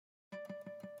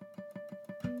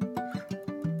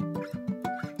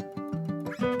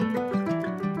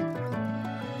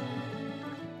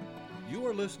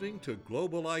listening to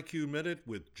Global IQ Minute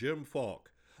with Jim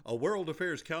Falk, a World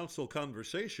Affairs Council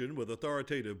conversation with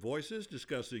authoritative voices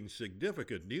discussing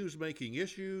significant news-making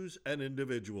issues and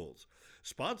individuals.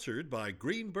 Sponsored by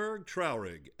Greenberg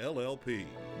Traurig, LLP.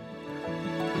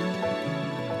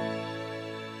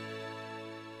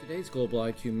 Today's Global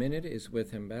IQ Minute is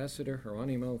with Ambassador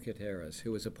Jeronimo Guterres,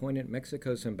 who was appointed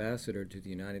Mexico's ambassador to the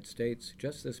United States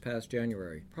just this past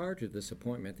January. Prior to this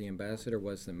appointment, the ambassador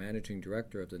was the managing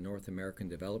director of the North American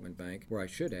Development Bank, where I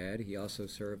should add he also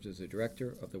served as the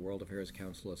director of the World Affairs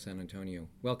Council of San Antonio.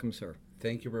 Welcome, sir.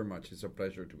 Thank you very much. It's a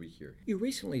pleasure to be here. You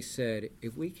recently said,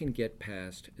 if we can get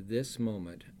past this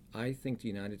moment, I think the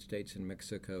United States and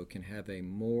Mexico can have a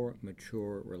more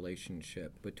mature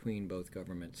relationship between both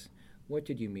governments. What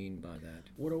did you mean by that?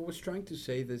 What I was trying to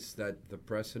say is that the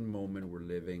present moment we're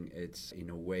living, it's in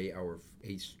a way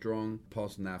a strong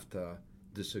post-NAFTA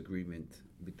disagreement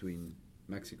between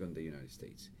Mexico and the United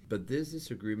States. But this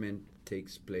disagreement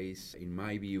takes place, in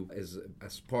my view,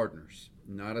 as partners,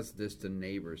 not as distant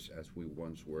neighbors as we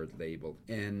once were labeled.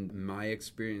 And my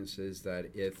experience is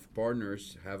that if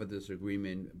partners have a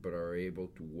disagreement but are able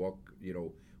to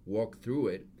walk through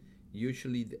it,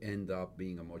 usually end up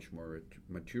being a much more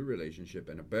mature relationship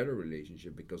and a better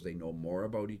relationship because they know more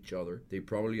about each other, they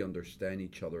probably understand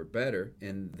each other better,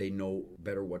 and they know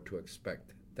better what to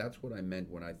expect. That's what I meant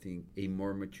when I think a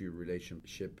more mature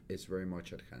relationship is very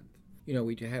much at hand. You know,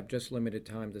 we have just limited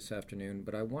time this afternoon,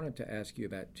 but I wanted to ask you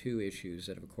about two issues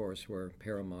that, of course, were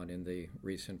paramount in the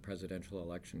recent presidential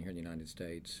election here in the United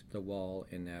States, the wall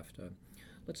and NAFTA.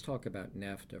 Let's talk about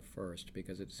NAFTA first,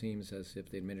 because it seems as if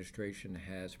the administration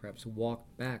has perhaps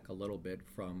walked back a little bit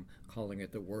from calling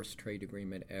it the worst trade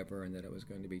agreement ever and that it was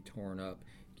going to be torn up.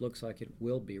 It looks like it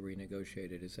will be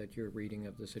renegotiated. Is that your reading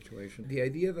of the situation? The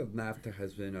idea that NAFTA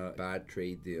has been a bad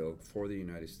trade deal for the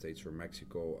United States or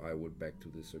Mexico, I would beg to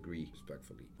disagree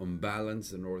respectfully. On balance,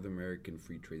 the North American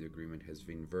Free Trade Agreement has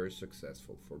been very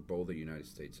successful for both the United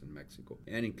States and Mexico,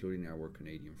 and including our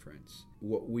Canadian friends.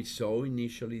 What we saw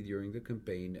initially during the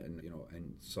campaign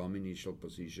and some initial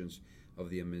positions of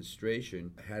the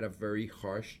administration had a very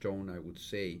harsh tone, I would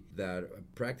say, that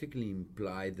practically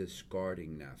implied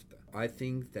discarding NAFTA. I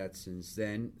think that since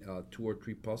then, two or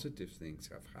three positive things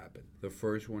have happened. The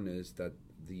first one is that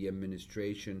the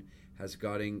administration has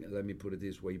gotten, let me put it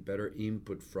this way, better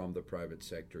input from the private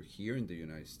sector here in the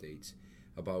United States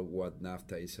about what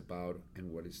NAFTA is about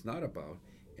and what it's not about,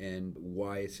 and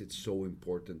why is it so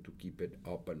important to keep it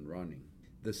up and running.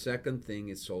 The second thing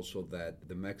is also that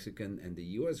the Mexican and the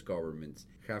U.S. governments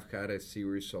have had a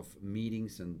series of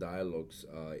meetings and dialogues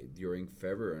during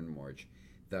February and March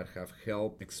that have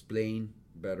helped explain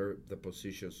better the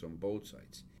positions on both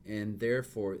sides. And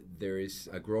therefore, there is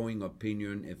a growing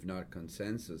opinion, if not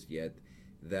consensus yet,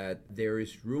 that there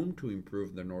is room to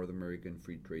improve the North American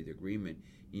Free Trade Agreement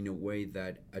in a way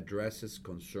that addresses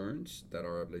concerns that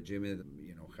are legitimate.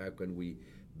 How can we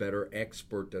better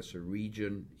export as a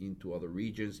region into other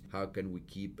regions? How can we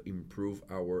improve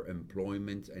our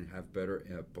employment and have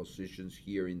better positions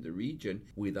here in the region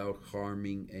without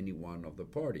harming any one of the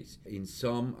parties? In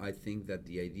sum, I think that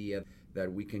the idea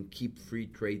that we can keep free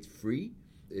trade free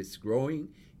is growing,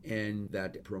 and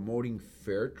that promoting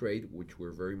fair trade, which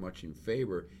we're very much in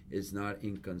favor, is not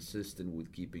inconsistent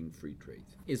with keeping free trade.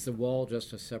 Is the wall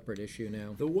just a separate issue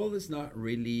now? The wall is not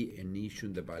really an issue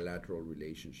in the bilateral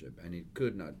relationship, and it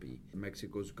could not be.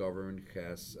 Mexico's government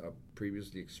has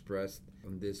previously expressed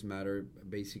on this matter,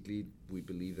 basically, we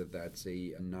believe that that's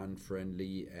a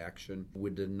non-friendly action. We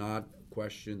did not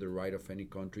question the right of any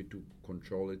country to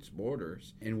control its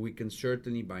borders, and we can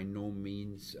certainly by no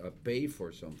means pay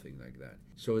for something like that.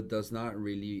 So it does not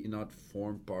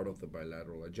form part of the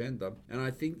bilateral agenda. And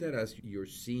I think that as you're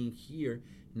seeing here,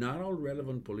 not all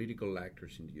relevant political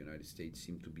actors in the United States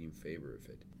seem to be in favor of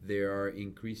it. There are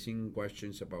increasing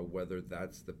questions about whether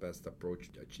that's the best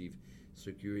approach to achieve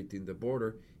security in the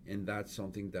border, and that's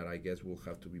something that I guess will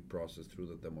have to be processed through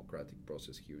the democratic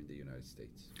process here in the United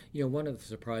States. One of the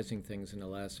surprising things in the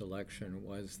last election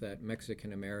was that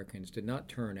Mexican Americans did not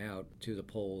turn out to the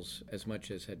polls as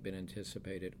much as had been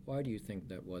anticipated. Why do you think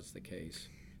that was the case?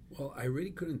 Well, I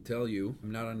really couldn't tell you.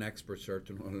 I'm not an expert,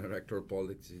 certainly, on electoral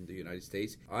politics in the United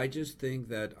States. I just think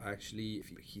that actually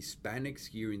Hispanics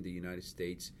here in the United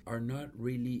States could not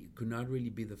really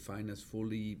be defined as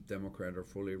fully Democrat or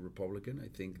fully Republican. I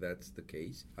think that's the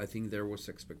case. I think there was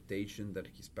expectation that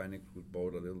Hispanics would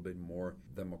vote a little bit more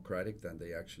Democratic than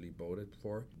they actually voted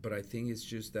for. But I think it's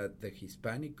just that the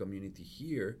Hispanic community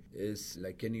here is,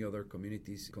 like any other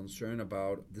communities, concerned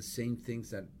about the same things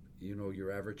that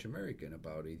your average American,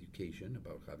 about education,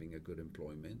 about having a good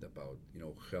employment, about,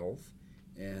 health.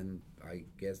 and I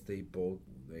guess they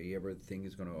ever think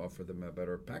is going to offer them a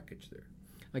better package there.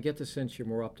 I get the sense you're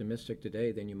more optimistic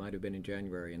today than you might have been in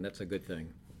January, and that's a good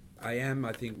thing. I am.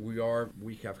 I think we are.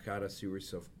 We have had a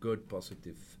series of good,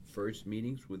 positive first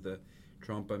meetings with the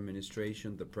Trump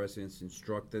administration. The president's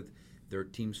instructed their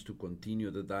teams to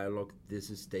continue the dialogue. This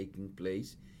is taking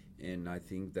place, and I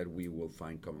think that we will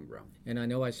find common ground. And I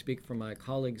know I speak for my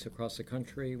colleagues across the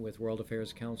country with World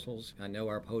Affairs Councils. I know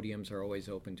our podiums are always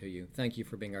open to you. Thank you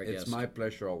for being our guest. It's my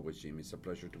pleasure always, Jim. It's a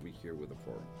pleasure to be here with the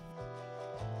forum.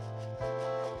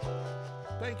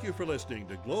 Thank you for listening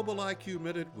to Global IQ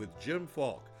Minute with Jim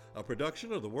Falk, a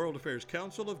production of the World Affairs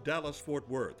Council of Dallas-Fort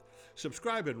Worth.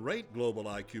 Subscribe and rate Global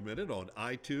IQ Minute on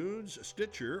iTunes,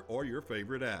 Stitcher, or your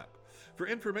favorite app. For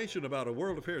information about a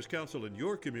World Affairs Council in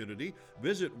your community,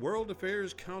 visit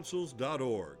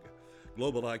worldaffairscouncils.org.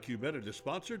 Global IQ Minute is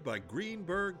sponsored by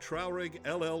Greenberg Traurig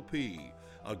LLP,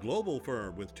 a global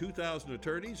firm with 2,000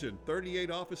 attorneys in 38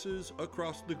 offices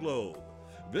across the globe.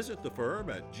 Visit the firm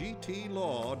at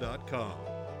gtlaw.com.